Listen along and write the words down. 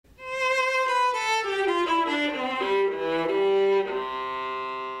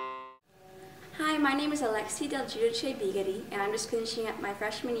name is Alexia Del-Guidice-Bigari, and I'm just finishing up my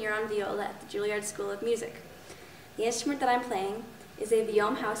freshman year on viola at the Juilliard School of Music. The instrument that I'm playing is a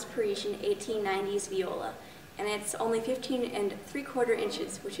Violin-House Parisian 1890s viola, and it's only 15 3/4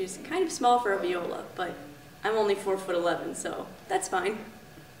 inches, which is kind of small for a viola, but I'm only 4'11", so that's fine.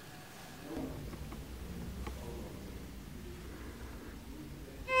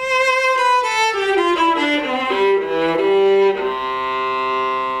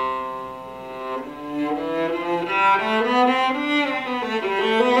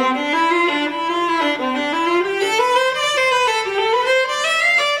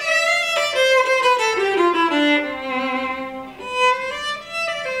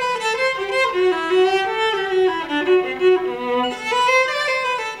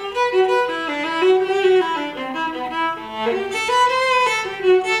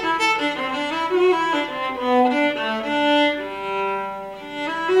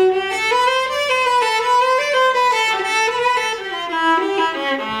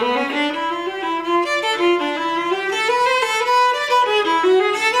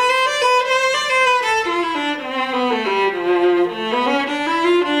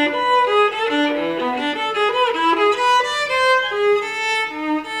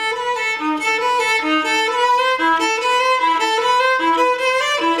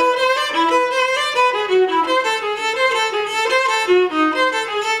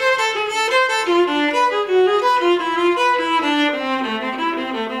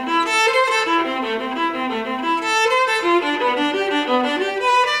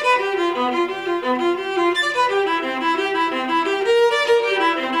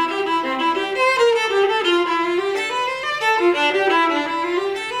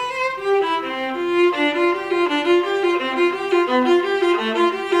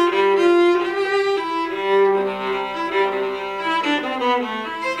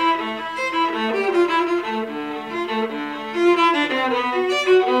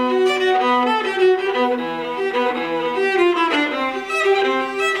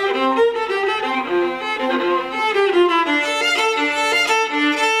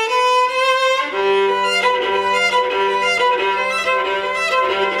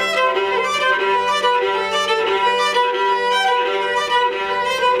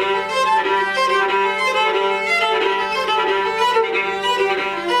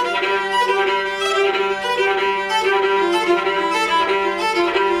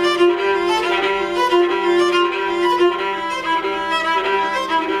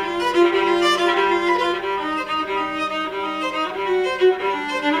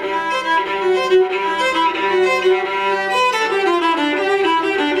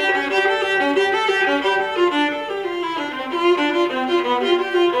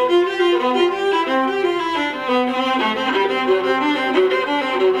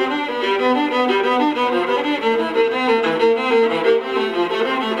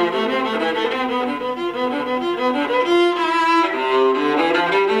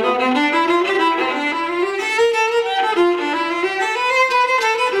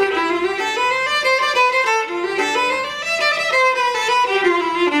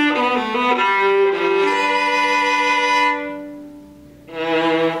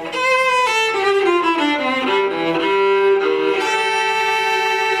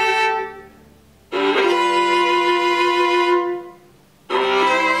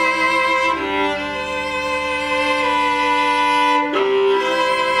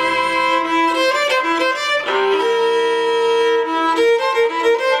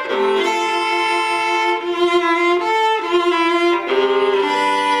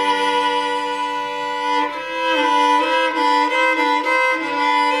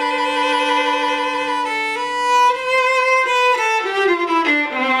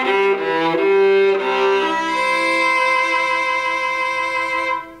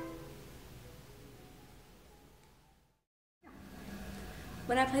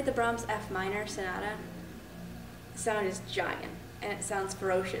 When I played the Brahms F minor sonata, the sound is giant and it sounds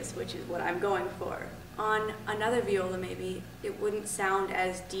ferocious, which is what I'm going for. On another viola maybe, it wouldn't sound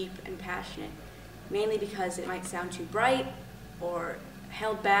as deep and passionate, mainly because it might sound too bright or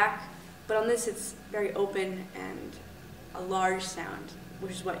held back, but on this it's very open and a large sound,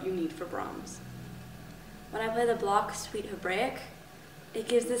 which is what you need for Brahms. When I play the Bach Suite Hebraic, it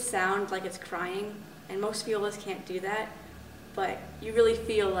gives this sound like it's crying, and most violas can't do that, but you really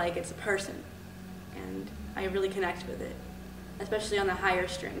feel like it's a person, and I really connect with it, especially on the higher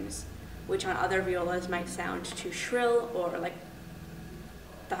strings, which on other violas might sound too shrill or like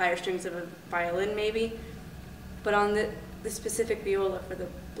the higher strings of a violin maybe, but on the specific viola for the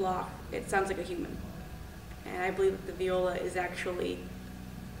Bach, it sounds like a human. And I believe that the viola is actually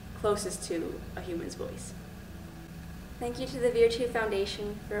closest to a human's voice. Thank you to the Virtu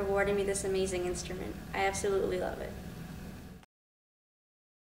Foundation for awarding me this amazing instrument. I absolutely love it.